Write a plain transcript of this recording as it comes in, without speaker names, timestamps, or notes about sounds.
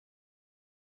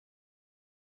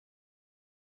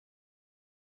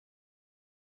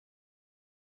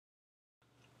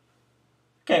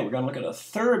Okay, we're going to look at a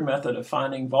third method of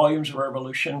finding volumes of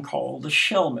revolution called the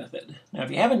shell method. Now, if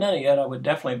you haven't done it yet, I would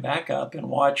definitely back up and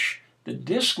watch the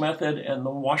disk method and the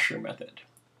washer method.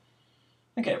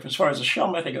 Okay, as far as the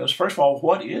shell method goes, first of all,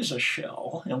 what is a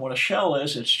shell? And what a shell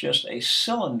is, it's just a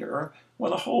cylinder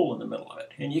with a hole in the middle of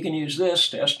it. And you can use this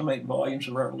to estimate volumes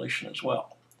of revolution as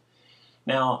well.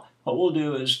 Now, what we'll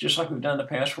do is, just like we've done in the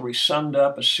past where we summed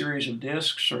up a series of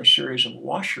disks or a series of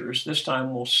washers, this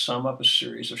time we'll sum up a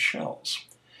series of shells.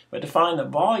 But to find the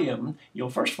volume, you'll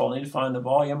first of all need to find the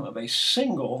volume of a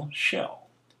single shell.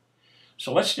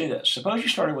 So let's do this. Suppose you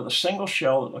started with a single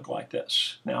shell that looked like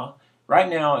this. Now, right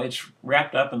now it's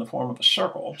wrapped up in the form of a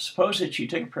circle. Suppose that you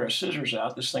took a pair of scissors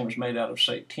out, this thing was made out of,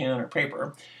 say, tin or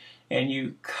paper, and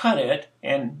you cut it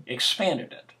and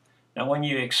expanded it. Now, when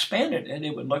you expanded it,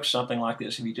 it would look something like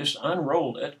this. If you just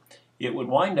unrolled it, it would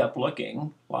wind up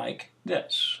looking like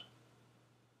this.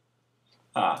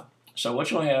 So what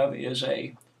you'll have is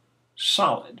a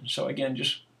solid. So again,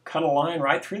 just cut a line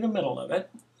right through the middle of it,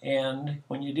 and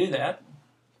when you do that,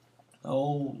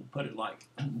 put it like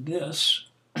this.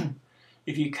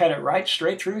 If you cut it right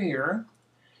straight through here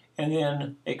and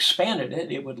then expanded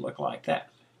it, it would look like that.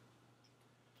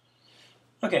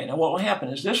 Okay, now what will happen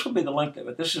is this will be the length of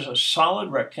it. This is a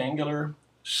solid rectangular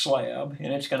slab,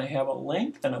 and it's going to have a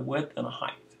length and a width and a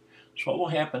height. So what will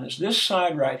happen is this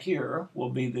side right here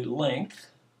will be the length.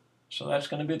 So that's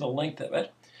going to be the length of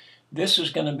it. This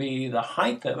is going to be the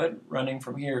height of it, running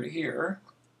from here to here.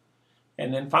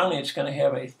 And then finally it's going to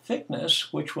have a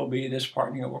thickness, which will be this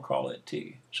part here, we'll call it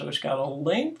T. So it's got a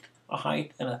length, a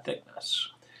height, and a thickness.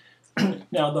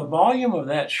 Now the volume of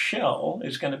that shell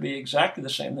is going to be exactly the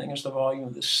same thing as the volume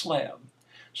of this slab.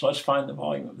 So let's find the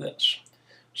volume of this.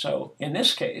 So in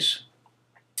this case,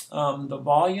 the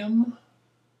volume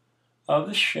of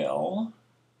the shell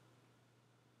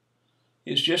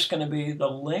is just going to be the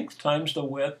length times the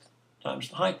width times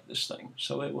the height of this thing.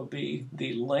 So it will be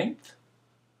the length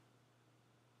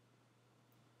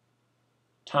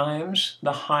times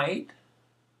the height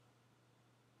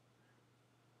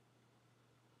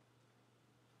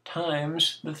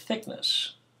times the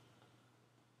thickness.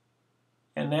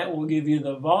 And that will give you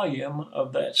the volume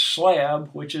of that slab,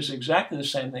 which is exactly the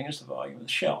same thing as the volume of the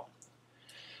shell.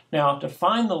 Now, to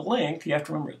find the length, you have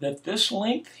to remember that this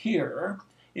length here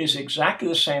is exactly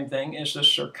the same thing as the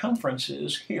circumference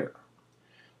is here.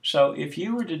 So if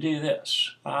you were to do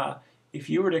this, if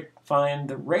you were to find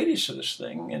the radius of this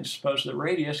thing, and suppose the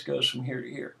radius goes from here to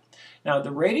here. Now,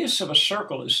 the radius of a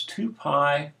circle is 2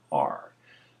 pi r.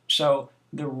 So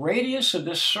the radius of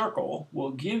this circle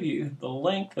will give you the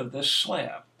length of this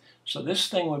slab. So this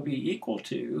thing would be equal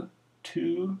to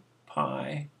 2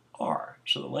 pi r.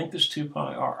 So the length is 2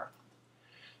 pi r.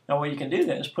 Now what you can do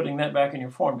then is putting that back in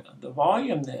your formula. The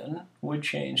volume then would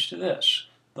change to this.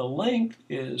 The length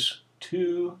is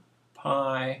 2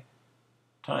 pi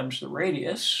times the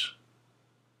radius.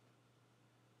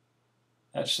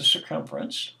 That's the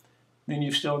circumference. Then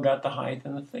you've still got the height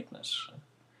and the thickness.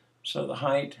 So the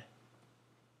height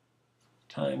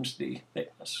times the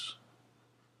thickness.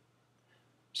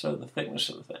 So the thickness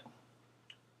of the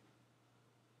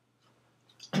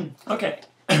thing. Okay,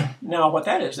 now what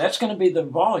that is, that's going to be the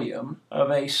volume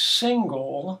of a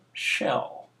single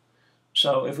shell.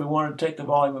 So if we wanted to take the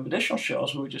volume of additional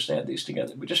shells, we would just add these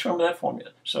together. We just remember that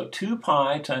formula. So 2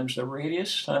 pi times the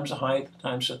radius times the height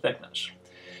times the thickness.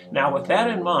 Now with that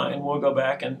in mind, we'll go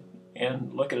back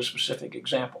and look at a specific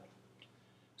example.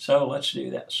 So let's do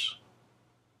this.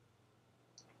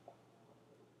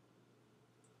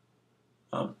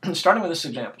 Starting with this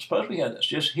example, suppose we had this.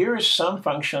 Just here is some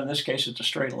function. In this case, it's a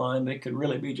straight line, but it could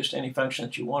really be just any function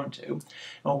that you wanted to. And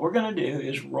what we're going to do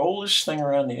is roll this thing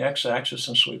around the x-axis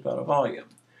and sweep out a volume.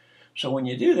 So when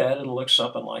you do that, it'll look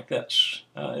something like this.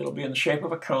 It'll be in the shape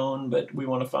of a cone, but we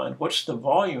want to find what's the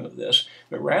volume of this.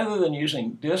 But rather than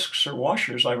using disks or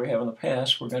washers like we have in the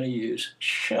past, we're going to use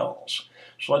shells.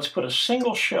 So let's put a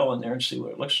single shell in there and see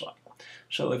what it looks like.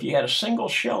 So if you had a single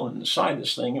shell inside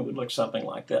this thing, it would look something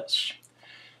like this.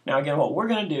 Now again, what we're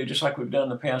going to do, just like we've done in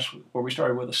the past where we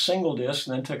started with a single disc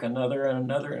and then took another and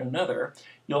another and another,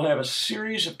 you'll have a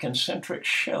series of concentric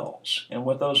shells. And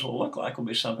what those will look like will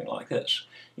be something like this.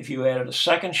 If you added a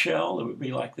second shell, it would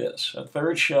be like this. A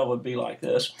third shell would be like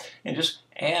this. And just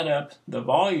add up the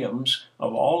volumes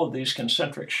of all of these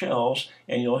concentric shells,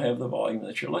 and you'll have the volume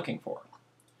that you're looking for.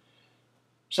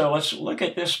 So let's look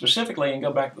at this specifically and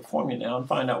go back to the formula now and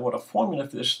find out what a formula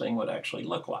for this thing would actually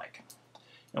look like.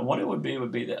 And what it would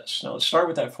be this. Now let's start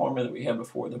with that formula that we had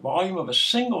before. The volume of a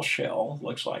single shell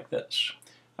looks like this.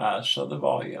 So the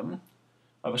volume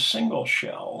of a single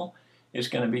shell is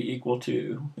going to be equal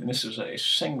to, and this is a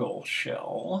single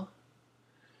shell,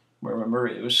 remember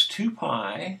it was 2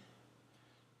 pi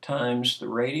times the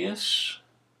radius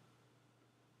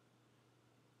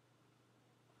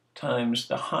times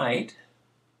the height,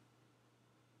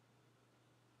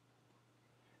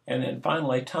 and then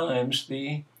finally times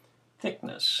the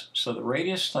thickness. So the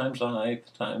radius times the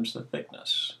height times the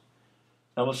thickness.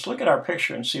 Now let's look at our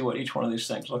picture and see what each one of these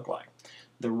things look like.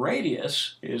 The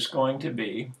radius is going to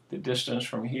be the distance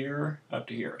from here up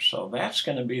to here. So that's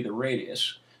going to be the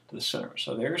radius to the center.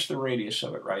 So there's the radius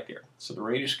of it right there. So the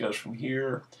radius goes from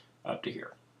here up to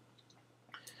here.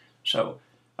 So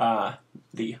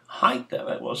the height of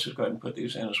it, well, let's just go ahead and put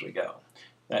these in as we go.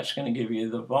 That's going to give you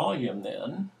the volume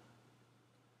then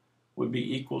would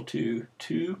be equal to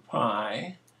 2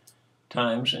 pi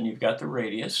times, and you've got the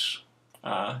radius,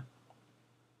 now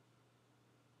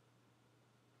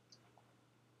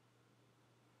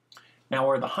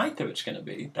where the height of it's going to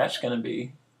be, that's going to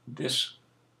be this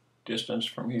distance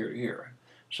from here to here.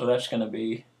 So that's going to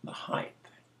be the height.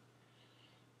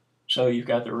 So you've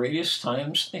got the radius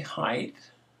times the height.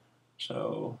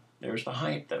 So there's the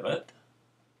height of it.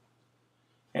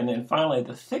 And then finally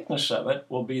the thickness of it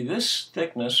will be this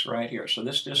thickness right here. So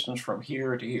this distance from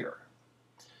here to here.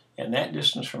 And that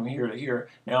distance from here to here.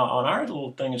 Now on our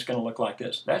little thing it's going to look like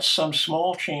this. That's some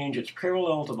small change. It's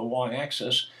parallel to the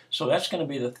y-axis. So that's going to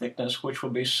be the thickness, which will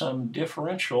be some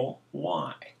differential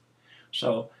y.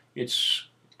 So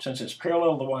since it's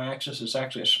parallel to the y-axis, it's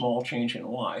actually a small change in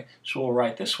y. So we'll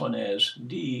write this one as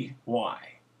dy.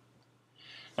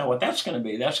 Now what that's going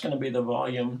to be the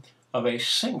volume of a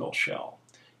single shell.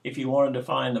 If you wanted to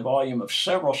find the volume of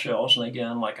several shells, and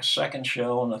again like a second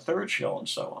shell and a third shell and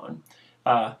so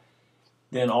on,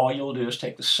 then all you'll do is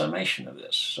take the summation of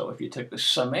this. So if you took the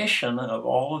summation of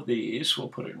all of these, we'll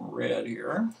put it in red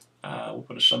here, we'll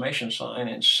put a summation sign,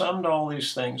 and summed all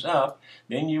these things up,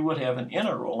 then you would have an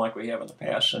integral like we have in the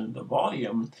past, and the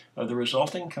volume of the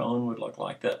resulting cone would look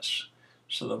like this.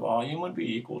 So the volume would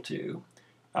be equal to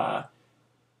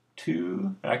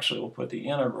actually we'll put the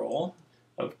integral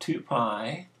of 2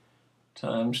 pi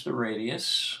times the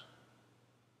radius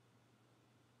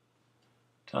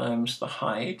times the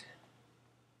height,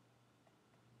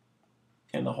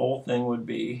 and the whole thing would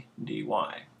be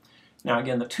dy. Now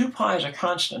again, the 2 pi is a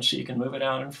constant, so you can move it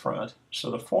out in front. So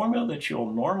the formula that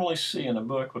you'll normally see in a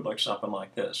book would look something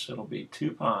like this. It'll be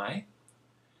 2 pi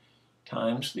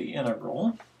times the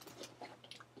integral,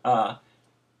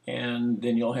 and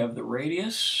then you'll have the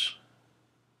radius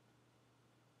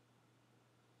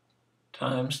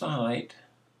times the height,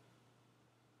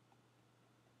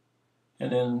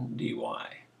 and then dy.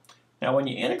 Now when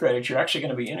you integrate it, you're actually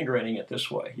going to be integrating it this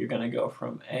way. You're going to go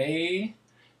from a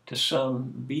to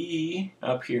some b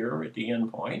up here at the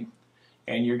end point,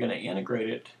 and you're going to integrate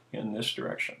it in this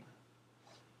direction.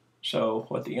 So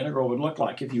what the integral would look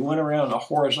like if you went around a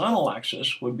horizontal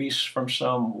axis would be from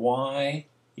some y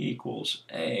equals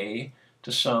a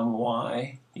to some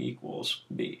y equals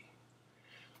b.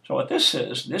 So what this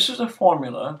is a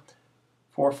formula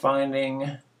for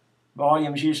finding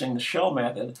volumes using the shell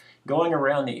method going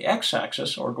around the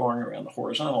x-axis or going around the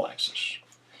horizontal axis.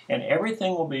 And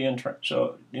everything will be in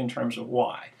terms of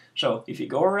y. So if you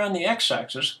go around the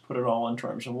x-axis, put it all in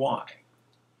terms of y.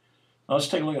 Now let's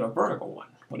take a look at a vertical one,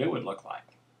 what it would look like.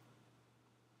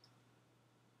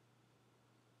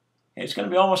 It's going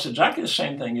to be almost exactly the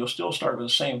same thing. You'll still start with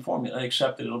the same formula,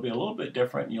 except that it'll be a little bit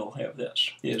different, and you'll have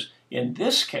this. In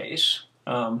this case,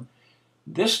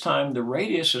 this time the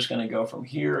radius is going to go from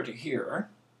here to here.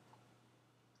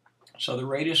 So the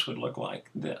radius would look like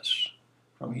this,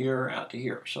 from here out to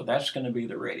here. So that's going to be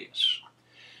the radius.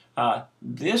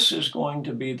 This is going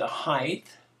to be the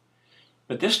height,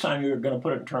 but this time you're going to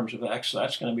put it in terms of x, so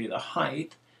that's going to be the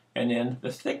height, and then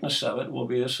the thickness of it will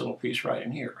be this little piece right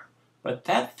in here. But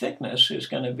that thickness is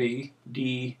going to be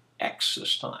dx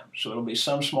this time. So it'll be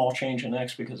some small change in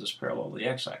x because it's parallel to the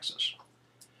x-axis.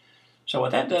 So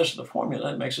what that does to the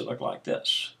formula, it makes it look like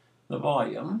this. The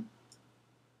volume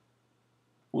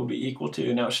will be equal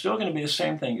to, now it's still going to be the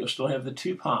same thing. You'll still have the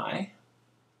 2 pi.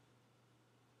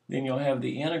 Then you'll have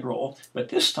the integral. But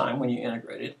this time when you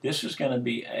integrate it, this is going to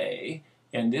be a,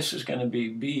 and this is going to be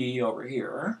b over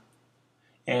here.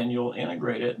 And you'll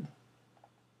integrate it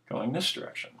going this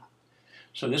direction.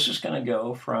 So this is going to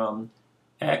go from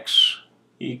x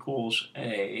equals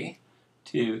a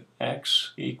to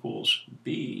x equals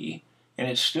b, and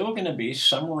it's still going to be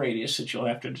some radius that you'll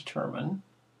have to determine.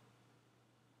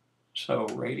 So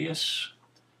radius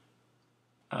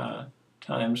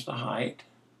times the height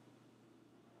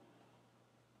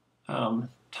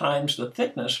times the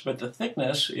thickness, but the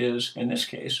thickness is, in this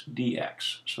case,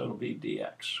 dx, so it'll be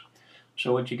dx.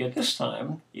 So what you get this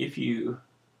time, if you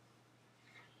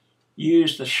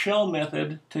use the shell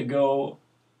method to go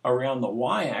around the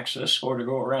y-axis or to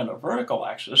go around a vertical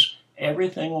axis,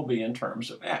 everything will be in terms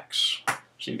of x.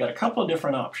 So you've got a couple of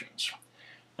different options.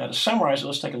 Now to summarize it,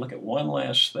 let's take a look at one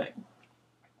last thing.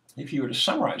 If you were to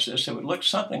summarize this, it would look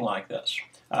something like this.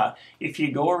 If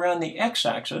you go around the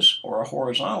x-axis or a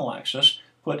horizontal axis,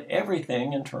 put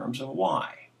everything in terms of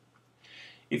y.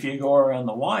 If you go around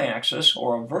the y-axis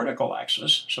or a vertical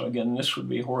axis, so again this would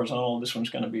be horizontal, this one's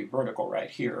going to be vertical right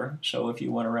here. So if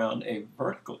you went around a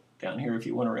vertical, down here if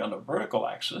you went around a vertical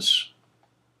axis,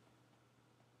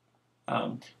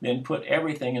 then put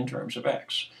everything in terms of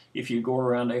x. If you go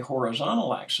around a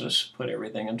horizontal axis, put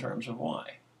everything in terms of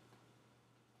y.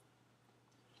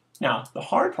 Now, the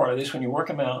hard part of this when you work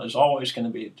them out is always going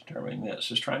to be determining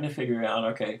this, is trying to figure out,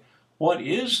 okay, what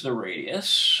is the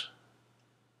radius,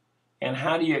 and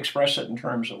how do you express it in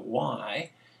terms of y,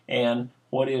 and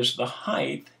what is the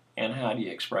height, and how do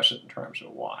you express it in terms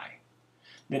of y.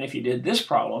 Then if you did this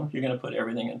problem, you're going to put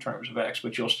everything in terms of x,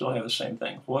 but you'll still have the same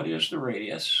thing. What is the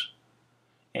radius,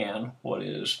 and what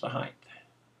is the height?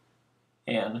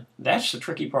 And that's the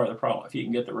tricky part of the problem. If you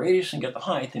can get the radius and get the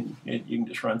height, then you can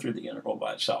just run through the integral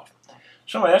by itself.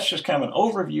 So anyway, that's just kind of an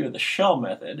overview of the shell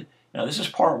method. Now this is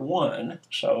part 1,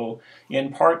 so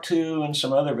in part 2 and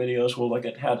some other videos we'll look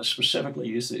at how to specifically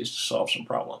use these to solve some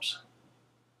problems.